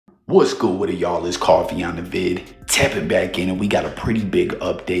What's good with it, y'all? It's Coffee on the vid. Tapping back in, and we got a pretty big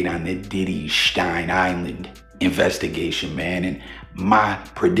update on the Diddy Stein Island investigation, man. And my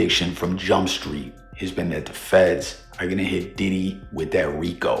prediction from Jump Street has been that the feds are gonna hit Diddy with that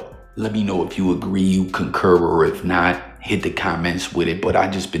RICO. Let me know if you agree, you concur, or if not, hit the comments with it. But I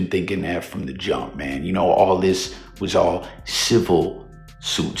just been thinking that from the jump, man. You know, all this was all civil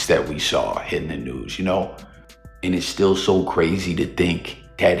suits that we saw hitting the news, you know? And it's still so crazy to think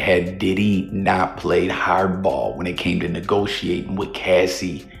that had Diddy not played hardball when it came to negotiating with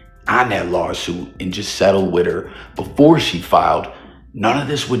Cassie on that lawsuit and just settled with her before she filed, none of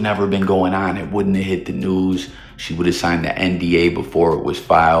this would never been going on. It wouldn't have hit the news. She would have signed the NDA before it was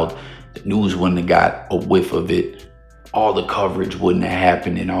filed. The news wouldn't have got a whiff of it. All the coverage wouldn't have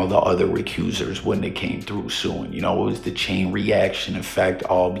happened, and all the other accusers wouldn't have came through soon. You know, it was the chain reaction effect,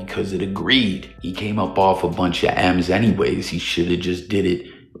 all because of the greed. He came up off a bunch of M's anyways. He should have just did it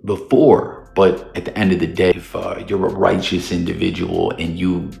before. But at the end of the day, if you're a righteous individual and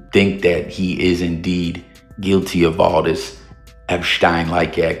you think that he is indeed guilty of all this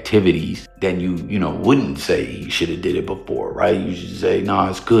Epstein-like activities, then you wouldn't say he should have did it before, right? You should say, no,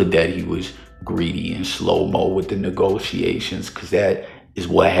 it's good that he was greedy and slow-mo with the negotiations, because that is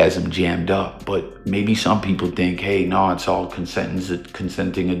what has him jammed up. But maybe some people think, hey, no, it's all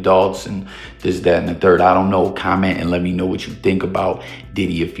consenting adults and this, that, and the third. I don't know. Comment and let me know what you think about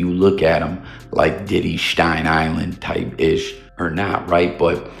Diddy, if you look at him like Diddy Stein Island type-ish or not, right?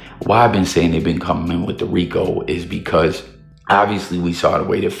 But why I've been saying they've been coming in with the RICO is because obviously we saw the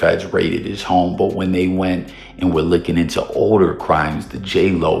way the feds raided his home, but when they went and were looking into older crimes, the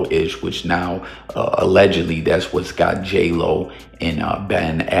J-Lo-ish, which now allegedly that's what's got J-Lo and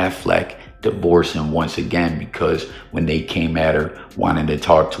Ben Affleck divorcing once again, because when they came at her wanting to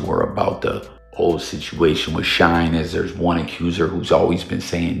talk to her about the whole situation with Shine, as there's one accuser who's always been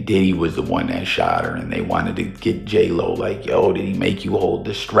saying Diddy was the one that shot her, and they wanted to get J-Lo like, yo, did he make you hold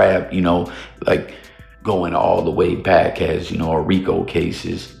the strap? You know, like going all the way back as, you know, a RICO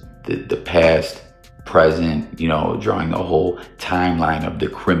cases, the past, present, you know, drawing the whole timeline of the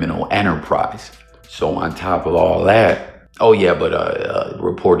criminal enterprise. So on top of all that, oh yeah, but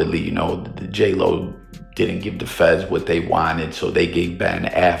reportedly, you know, the J-Lo didn't give the feds what they wanted, so they gave Ben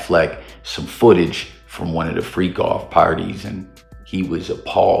Affleck some footage from one of the freak-off parties, and he was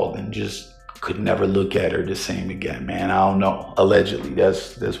appalled and just could never look at her the same again, man. I don't know. Allegedly,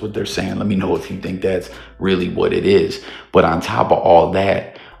 that's what they're saying. Let me know if you think that's really what it is. But on top of all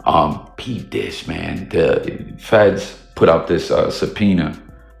that, peep this, man. The feds put out this subpoena.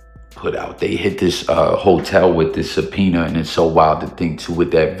 They hit this hotel with this subpoena, and it's so wild to think too,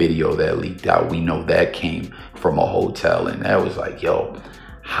 with that video that leaked out, we know that came from a hotel, and that was like, yo,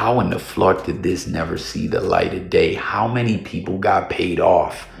 how in the fuck did this never see the light of day? How many people got paid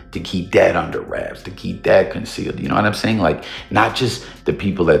off to keep that under wraps, to keep that concealed? You know what I'm saying? Like, not just the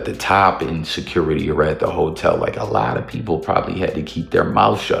people at the top in security or at the hotel. Like, a lot of people probably had to keep their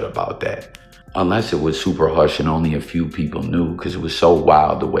mouth shut about that, unless it was super hush and only a few people knew, because it was so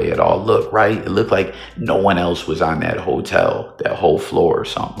wild the way it all looked, right? It looked like no one else was on that hotel, that whole floor or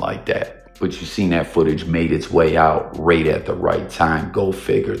something like that. But you seen that footage made its way out right at the right time. Go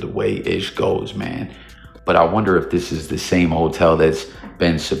figure, the way ish goes, man. But I wonder if this is the same hotel that's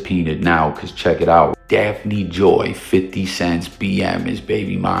been subpoenaed now, because check it out. Daphne Joy, 50 Cent's BM, his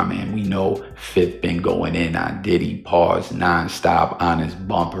baby mama, and we know Fifth been going in on Diddy, pause, nonstop on his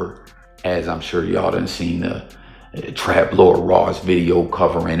bumper. As I'm sure y'all done seen the Trap Lord Ross video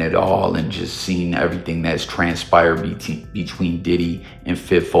covering it all, and just seen everything that's transpired between Diddy and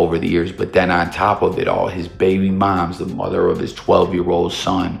Fifth over the years. But then on top of it all, his baby mom's the mother of his 12-year-old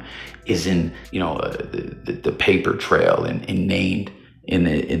son, is in, you know, the paper trail and named in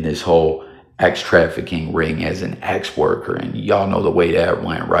this whole ex-trafficking ring as an ex-worker. And y'all know the way that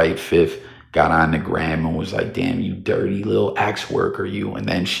went, right? Fifth got on the gram and was like, damn, you dirty little ex-worker, you. And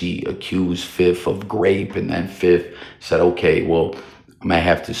then she accused Fifth of grape, and then Fifth said, okay, well, I'm gonna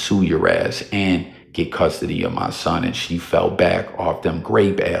have to sue your ass and get custody of my son. And she fell back off them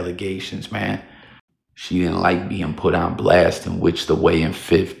grape allegations, man. She didn't like being put on blast, in which the way in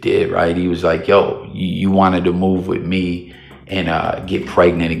Fifth did, right? He was like, yo, you wanted to move with me and get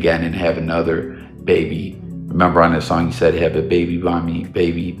pregnant again and have another baby. Remember on the song, he said, have a baby by me,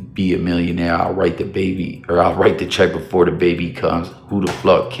 baby, be a millionaire. I'll write the baby, or I'll write the check before the baby comes. Who the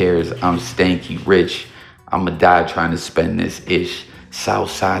fuck cares? I'm stanky rich. I'ma die trying to spend this ish.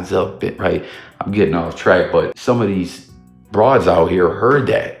 South side's up, right? I'm getting off track, but some of these broads out here heard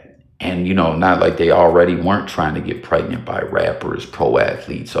that And, you know, not like they already weren't trying to get pregnant by rappers, pro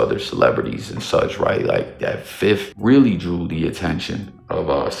athletes, other celebrities and such, right? Like that fifth really drew the attention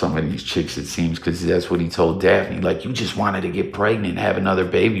of some of these chicks, it seems, because that's what he told Daphne. Like, you just wanted to get pregnant, have another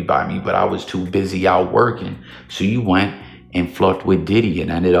baby by me, but I was too busy out working. So you went and flirt with Diddy and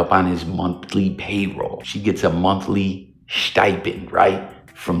ended up on his monthly payroll. She gets a monthly stipend, right,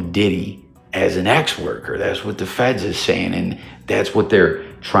 from Diddy as an ex-worker. That's what the feds is saying, and that's what they're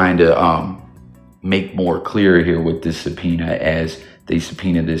trying to make more clear here with this subpoena, as they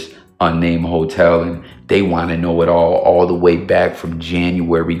subpoena this unnamed hotel, and they want to know it all the way back from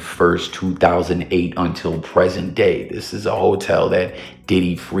January 1st, 2008 until present day. This is a hotel that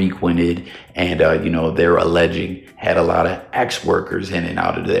Diddy frequented, and you know, they're alleging had a lot of ex-workers in and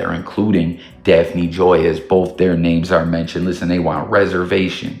out of there, including Daphne Joy, as both their names are mentioned. Listen, they want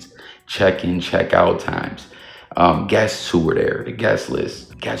reservations, check-in, check-out times, guests who were there, the guest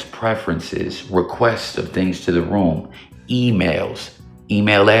list, guest preferences, requests of things to the room, emails,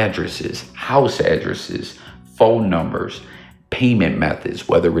 email addresses, house addresses, phone numbers, payment methods,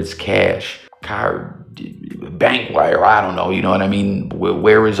 whether it's cash, card, bank wire, I don't know, you know what I mean?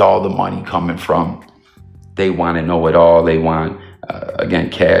 Where is all the money coming from? They want to know it all. They want, again,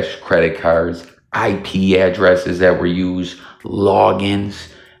 cash, credit cards, IP addresses that were used, logins,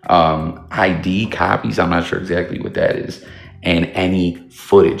 ID copies, I'm not sure exactly what that is, and any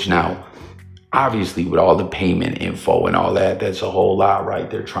footage. Now, obviously, with all the payment info and all that, that's a whole lot, right?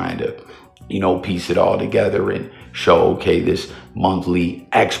 They're trying to, you know, piece it all together and show, okay, this monthly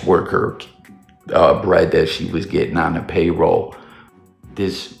ex-worker bread that she was getting on the payroll.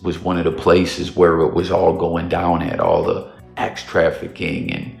 This was one of the places where it was all going down at, all the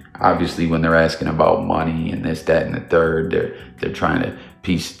ex-trafficking. And obviously, when they're asking about money and this, that, and the third, they're trying to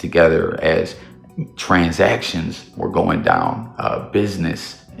piece it together as transactions were going down,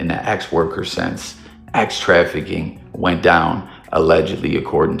 business in the ex-worker sense, ex-trafficking went down, allegedly,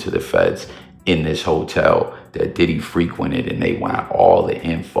 according to the feds, in this hotel that Diddy frequented, and they want all the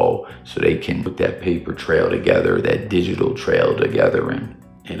info so they can put that paper trail together, that digital trail together, and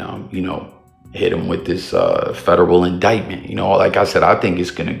you know, hit him with this federal indictment. You know, like I said, I think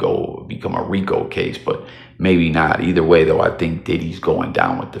it's gonna become a RICO case, but maybe not. Either way, though, I think Diddy's going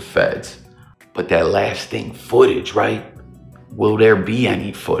down with the feds. But that last thing, footage, right? Will there be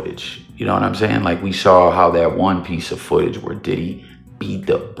any footage? You know what I'm saying? Like, we saw how that one piece of footage where Diddy beat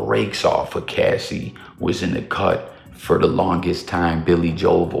the brakes off of Cassie was in the cut for the longest time, Billy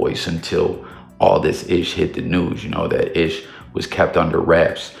Joel voice, until all this ish hit the news. You know, that ish was kept under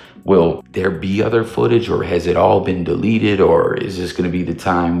wraps. Will there be other footage, or has it all been deleted? Or is this going to be the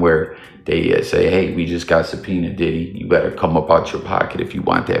time where they say, hey, we just got subpoenaed, Diddy, you better come up out your pocket if you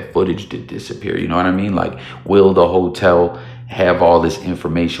want that footage to disappear? You know what I mean? Like, will the hotel have all this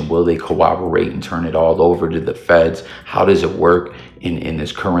information? Will they cooperate and turn it all over to the feds? How does it work in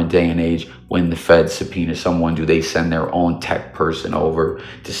this current day and age? When the feds subpoena someone, do they send their own tech person over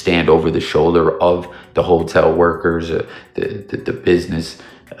to stand over the shoulder of the hotel workers, the business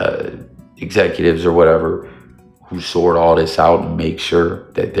executives or whatever, who sort all this out and make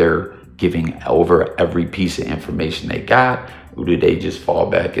sure that they're giving over every piece of information they got? Or do they just fall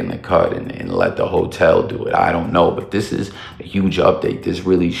back in the cut and let the hotel do it? I don't know, but this is a huge update. This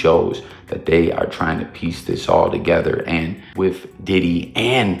really shows that they are trying to piece this all together. And with Diddy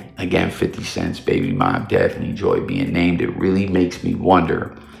and, again, 50 Cent's baby mom, Daphne Joy, being named, it really makes me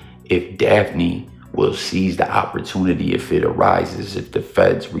wonder if Daphne will seize the opportunity if it arises, if the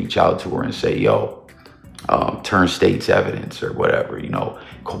feds reach out to her and say, yo, turn state's evidence or whatever, you know,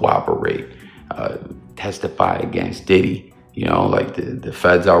 cooperate, testify against Diddy. You know, like the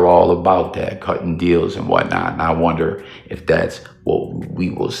feds are all about that, cutting deals and whatnot. And I wonder if that's what we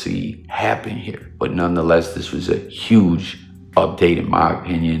will see happen here. But nonetheless, this was a huge update in my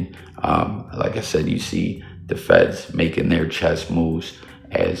opinion. Like I said, you see the feds making their chess moves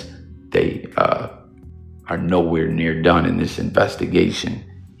as they are nowhere near done in this investigation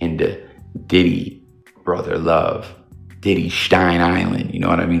into Diddy Brother Love, Diddy Stein Island. You know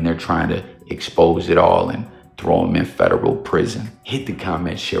what I mean? They're trying to expose it all and throw him in federal prison. Hit the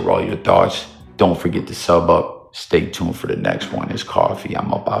comments, share all your thoughts. Don't forget to sub up. Stay tuned for the next one. It's Coffee.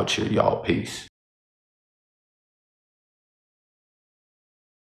 I'm up out here, y'all. Peace.